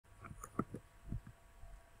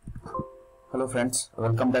Hello friends,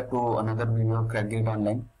 welcome back to another video of CrackGate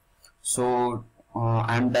Online. So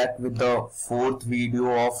I'm back with the fourth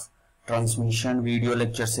video of transmission video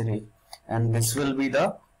lecture series, and this will be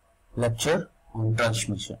the lecture on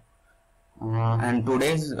transmission. And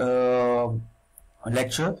today's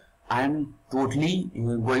lecture I am totally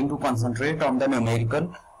going to concentrate on the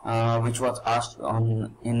numerical which was asked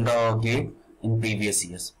in the GATE in previous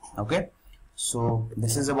years. Okay, so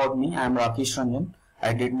this is about me. I am Rakesh Ranjan.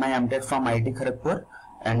 I did my MTech from IIT Kharagpur,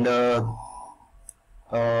 and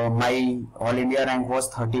my All India rank was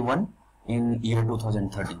 31 in year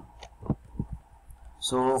 2013.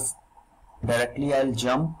 So directly I'll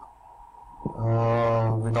jump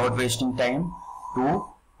without wasting time to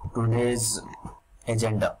today's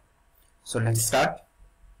agenda. So let's start.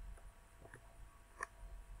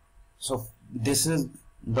 So this is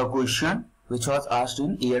the question which was asked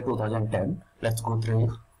in year 2010. Let's go through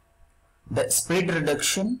it. The speed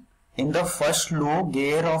reduction in the first low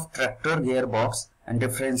gear of tractor gearbox and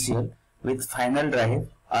differential with final drive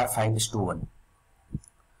are 5:1.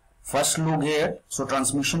 First low gear, so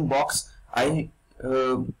transmission box, I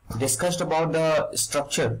discussed about the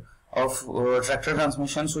structure of tractor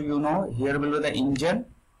transmission. So you know, here will be the engine,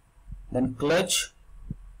 then clutch,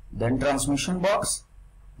 then transmission box,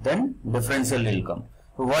 then differential will come.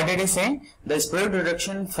 So what it is saying, the speed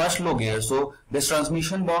reduction first low gear. So this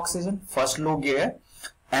transmission box is in first low gear,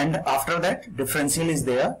 and after that differential is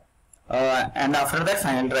there, and after that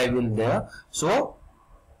final drive is there. So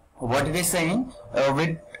what it is saying,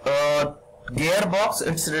 with gearbox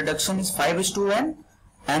its reduction is 5:1,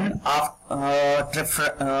 and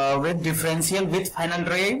with differential with final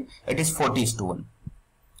drive it is 40:1.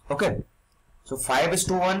 Okay, so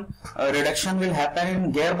 5:1 reduction will happen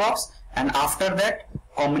in gearbox, and after that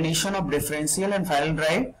combination of differential and final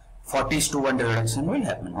drive 40:1 reduction will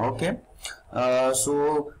happen. Okay, so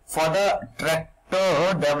for the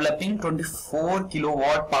tractor developing 24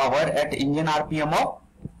 kilowatt power at engine RPM of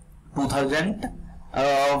 2000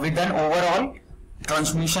 with an overall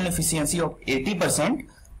transmission efficiency of 80%,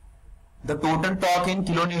 the total torque in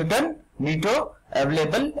kilonewton meter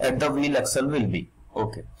available at the wheel axle will be.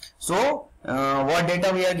 Okay, so what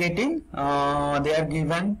data we are getting? They are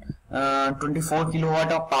given 24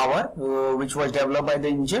 kilowatt of power which was developed by the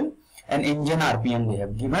engine, and engine RPM they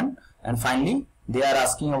have given, and finally they are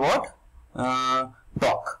asking about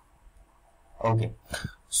torque. Okay,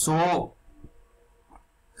 so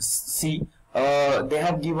see, they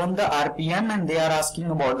have given the RPM and they are asking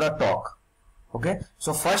about the torque. Okay,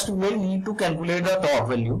 so first we will need to calculate the torque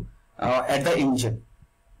value at the engine,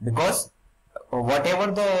 because whatever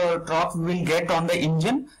the torque we will get on the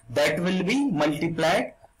engine, that will be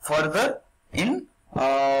multiplied further in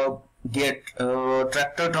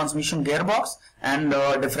tractor transmission gearbox and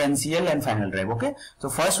differential and final drive. Okay, so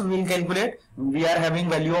first we will calculate. We are having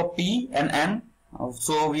value of P and N,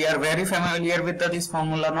 so we are very familiar with this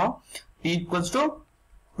formula now. P equals to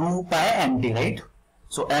 2 pi nt, right?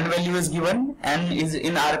 So N value is given, N is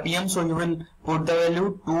in RPM, so you will put the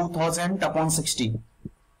value 2000 upon 60.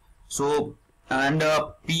 So and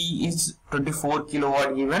P is 24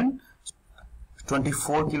 kilowatt given.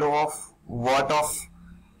 24 kilowatt of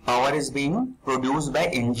power is being produced by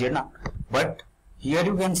engine, but here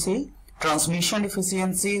you can see transmission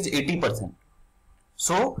efficiency is 80%.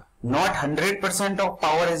 So not 100% of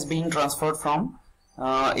power is being transferred from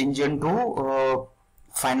engine to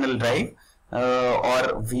final drive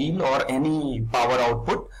or wheel or any power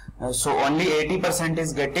output. So only 80%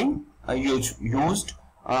 is getting used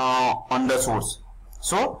on the source.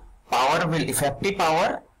 So power will, effective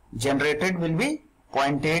power generated will be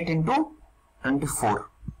 0.8 into 24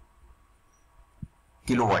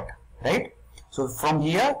 kilowatt, right? So from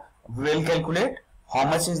here we will calculate how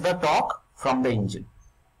much is the torque from the engine.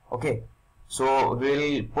 Okay, so we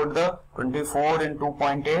will put the 24 into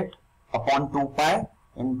 0.8 upon 2 pi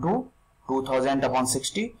into 2000 upon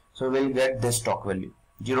 60. So we will get this torque value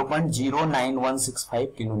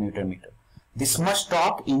 0.09165 kilonewton meter. This much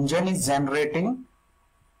torque engine is generating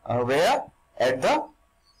where? At the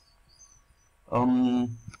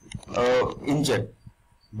engine.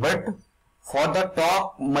 But for the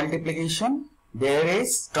torque multiplication there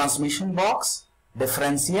is transmission box,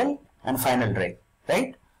 differential and final drive,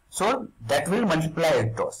 right? So that will multiply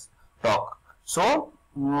torque. So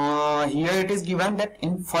here it is given that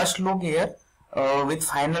in first low gear with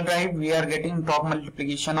final drive we are getting torque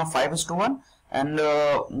multiplication of 5:1, and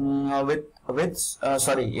with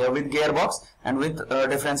gearbox and with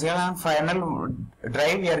differential and final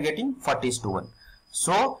drive we are getting 40:1.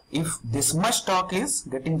 So if this much torque is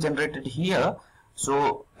getting generated here,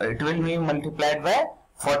 so it will be multiplied by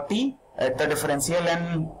 40 at the differential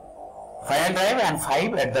and final drive and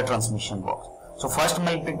 5 at the transmission box. So first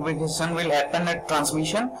multiplication will happen at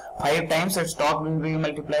transmission 5 times, its torque will be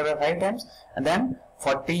multiplied by 5 times, and then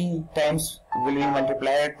 40 times will be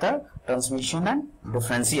multiplied at the transmission and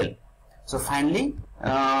differential. So finally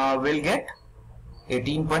we'll get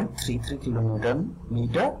 18.33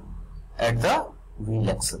 kilometer at the wheel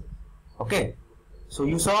axle. Okay, so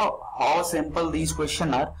you saw how simple these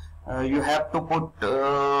questions are. You have to put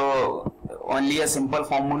only a simple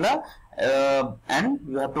formula and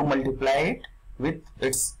you have to multiply it with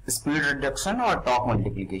its speed reduction or torque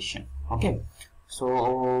multiplication. Okay,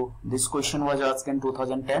 so this question was asked in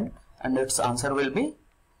 2010 and its answer will be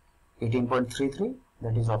 18.33,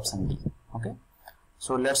 that is option D. Okay,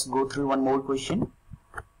 so let's go through one more question.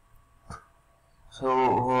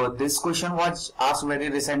 So this question was asked very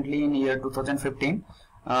recently in year 2015.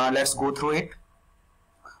 Let's go through it.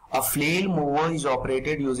 A flail mower is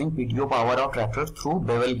operated using PTO power of tractor through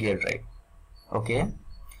bevel gear drive. Okay,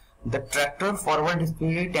 the tractor forward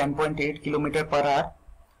speed 10.8 km per hour.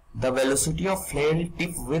 The velocity of flail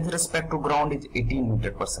tip with respect to ground is 18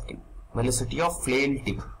 meter per second. Velocity of flail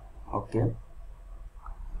tip. Okay,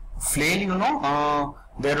 flail, you know,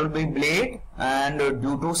 there will be blade, and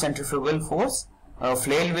due to centrifugal force,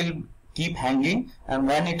 flail will keep hanging, and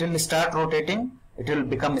when it will start rotating, it will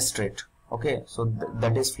become straight. Okay, so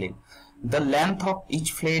that is flail. The length of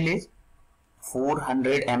each flail is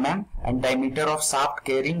 400 mm and diameter of shaft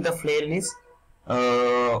carrying the flail is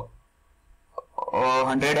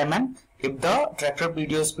 100 mm. If the tractor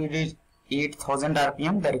PTO speed is 8000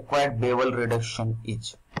 rpm, the required bevel reduction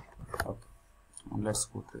is. Okay, let's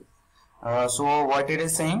go through it. So what it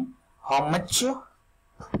is saying, how much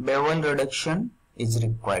bevel reduction is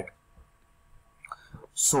required.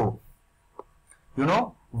 So you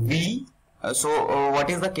know what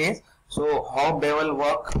is the case? So how bevel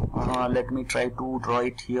work? Let me try to draw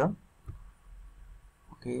it here.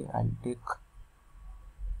 Okay, I'll take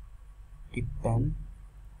tip pen.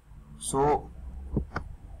 So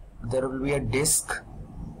there will be a disc,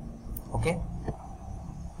 okay,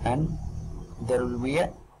 and there will be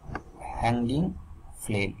a hanging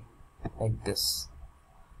flail like this.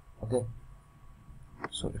 Okay,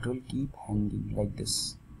 so it will keep hanging like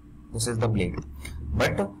this. This is the blade,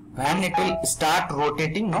 but when it will start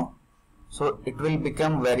rotating, no, so it will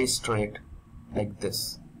become very straight like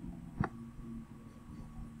this.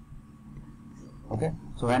 Okay,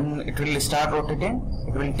 so when it will start rotating,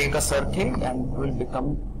 it will take a circle and it will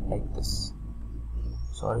become like this.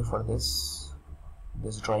 Sorry for this,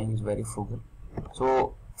 this drawing is very frugal.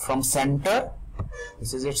 So from center,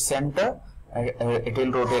 this is its center, it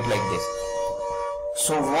will rotate like this.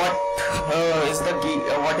 So what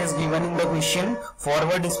is given in the question?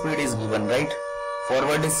 Forward speed is given, right?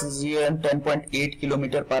 Forward is given 10.8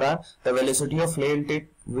 km per hour. The velocity of flail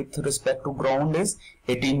tip with respect to ground is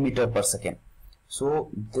 18 meter per second. So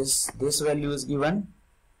this value is given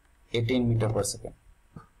 18 meter per second.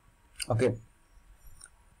 Okay.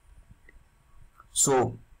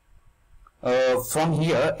 So from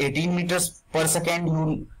here 18 meters per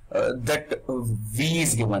second, that V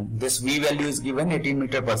is given, this V value is given 18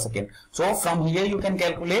 meter per second. So from here you can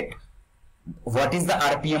calculate what is the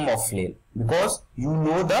RPM of flail, because you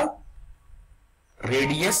know the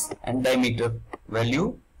radius and diameter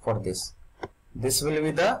value for this. This will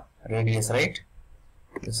be the radius, right?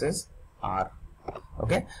 This is R.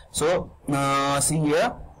 Okay, so see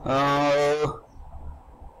here,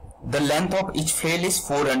 the length of each flail is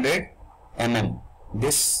 400 mm.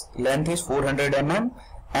 This length is 400 mm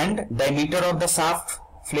and diameter of the shaft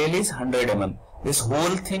flail is 100 mm. This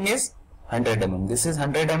whole thing is 100 mm. This is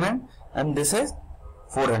 100 mm and this is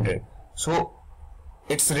 400. So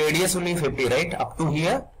its radius will be 50, right? Up to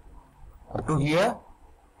here,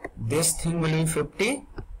 this thing will be 50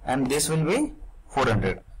 and this will be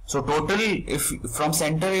 400. So total, if from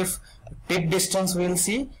center, if tip distance we will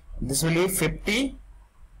see, this will be 50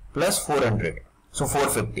 plus 400, so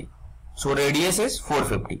 450. So radius is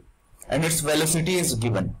 450 and its velocity is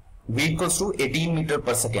given, V equals to 18 meter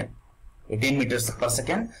per second, 18 meters per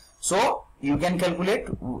second. So you can calculate,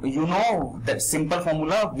 you know that simple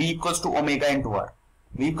formula, V equals to omega into R.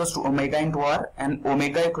 V equals to omega into R and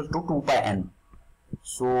omega equals to 2 pi n.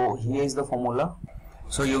 So here is the formula.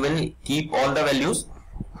 So you will keep all the values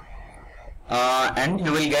and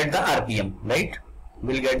you will get the RPM, right?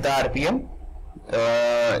 We will get the RPM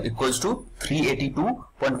equals to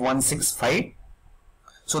 382.165.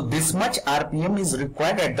 So this much RPM is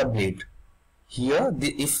required at the blade. Here,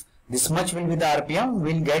 if this much will be the RPM,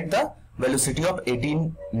 we will get the velocity of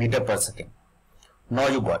 18 meter per second. Now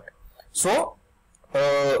you got. So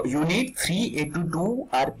you need 382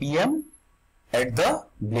 RPM at the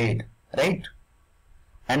blade, right?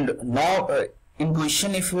 And now in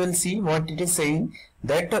question, if you will see what it is saying,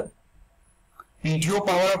 that PTO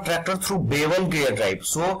power of tractor through bevel gear drive.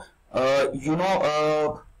 So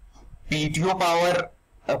PTO power,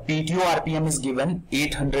 PTO RPM is given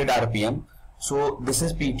 800 RPM. So this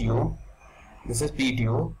is PTO, this is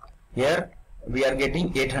PTO. Here we are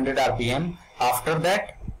getting 800 RPM. After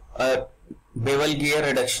that, bevel gear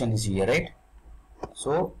reduction is here, right?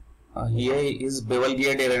 So here is bevel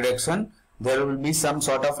gear reduction. There will be some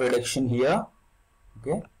sort of reduction here,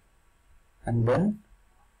 okay, and then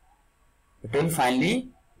it will finally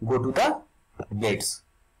go to the blades.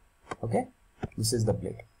 Okay, this is the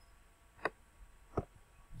blade.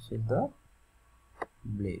 This is the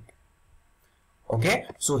blade. Okay,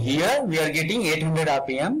 so here we are getting 800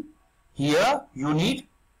 RPM. Here you need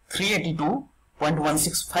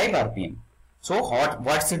 382.165 RPM. So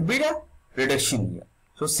what should be the reduction here?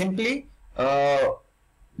 So simply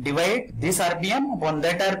divide this RPM upon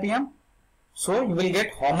that RPM. So you will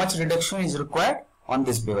get how much reduction is required on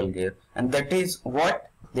this bevel gear, and that is what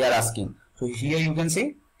they are asking. So here you can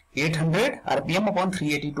say 800 RPM upon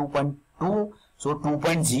 382.2, so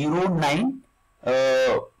 2.09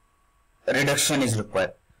 reduction is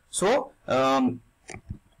required. So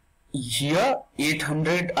here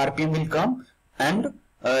 800 RPM will come, and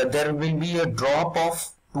there will be a drop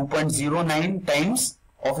of 2.09 times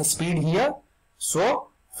of speed here. So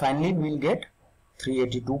finally we will get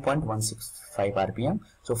 382.165 RPM.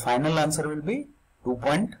 So final answer will be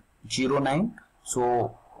 2.09.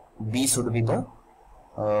 So B should be the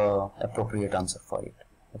appropriate answer for it.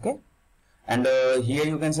 Okay, and here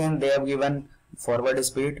you can see they have given forward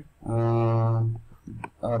speed.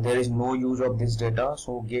 There is no use of this data,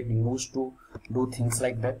 so get used to do things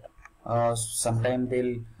like that. Sometimes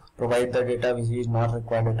they'll provide the data which is not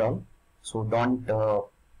required at all, so don't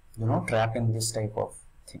trap in this type of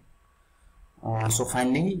thing. So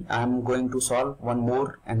finally I am going to solve one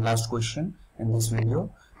more and last question in this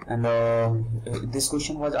video, and this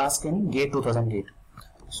question was asked in GATE 2008.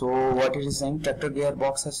 So what it is saying, tractor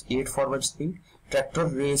gearbox has 8 forward speed, tractor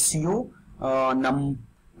ratio,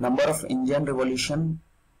 number of engine revolution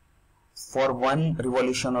for one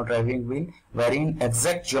revolution of driving wheel vary in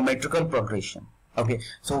exact geometrical progression. Okay,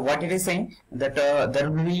 so what it is saying, that there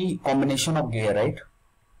will be combination of gear, right?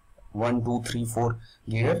 1, 2, 3, 4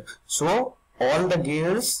 gear. So all the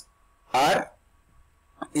gears are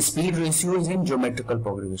speed ratio is in geometrical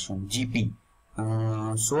progression, GP.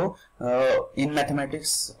 So in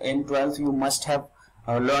mathematics in 12th you must have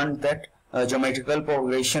learned that geometrical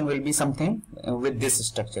progression will be something with this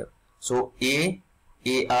structure. So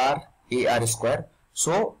AR square.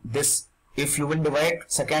 So this, if you will divide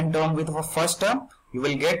second term with the first term, you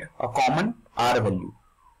will get a common R value.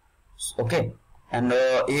 Okay, and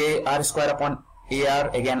AR square upon AR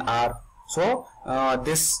again R. So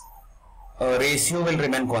this ratio will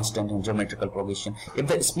remain constant in geometrical progression. If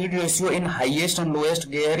the speed ratio in highest and lowest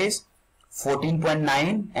gear is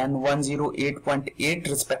 14.9 and 108.8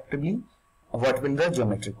 respectively, what will the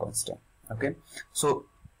geometric constant? Okay, so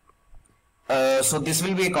so this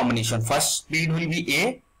will be a combination. First speed will be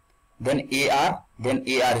A, then AR, then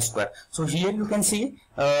AR square. So here you can see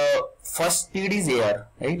first speed is AR,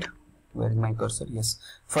 right? Where is my cursor? Yes,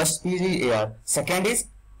 first speed is AR, second is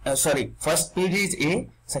first speed is A,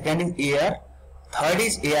 second is AR, third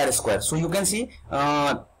is AR square. So you can see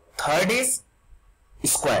third is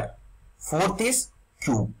square, fourth is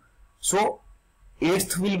cube. So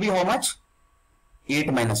eighth will be how much?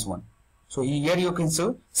 8 minus 1. So here you can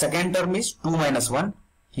see second term is 2 minus 1.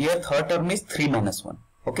 Here third term is 3 minus 1.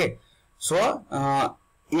 Okay. So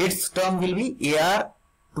eighth term will be AR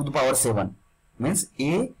to the power 7. Means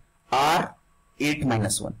AR 8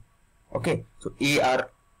 minus 1. Okay. So AR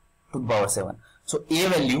to the power 7. So A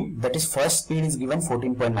value, that is first speed, is given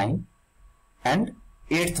 14.9, and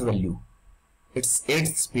eighth value, it's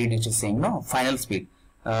eighth speed, it is saying, no, final speed.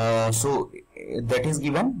 So that is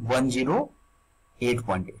given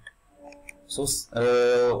 108.8. So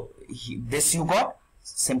this you got,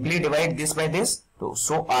 simply divide this by this.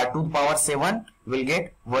 So R to the power 7 will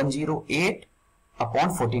get 108 upon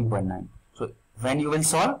 14.9. So when you will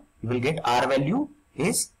solve, you will get R value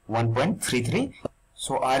is 1.33.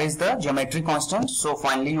 So R is the geometric constant. So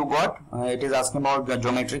finally you got, it is asking about the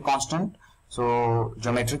geometric constant. So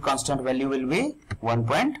geometric constant value will be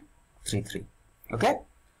 1.33. Okay.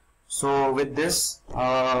 So with this,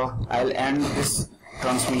 I'll end this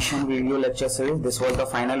transmission video lecture series. This was the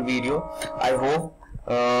final video. I hope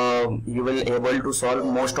you will able to solve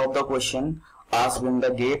most of the question asked in the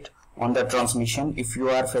GATE on the transmission. If you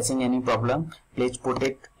are facing any problem, please put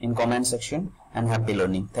it in comment section, and happy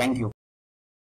learning. Thank you.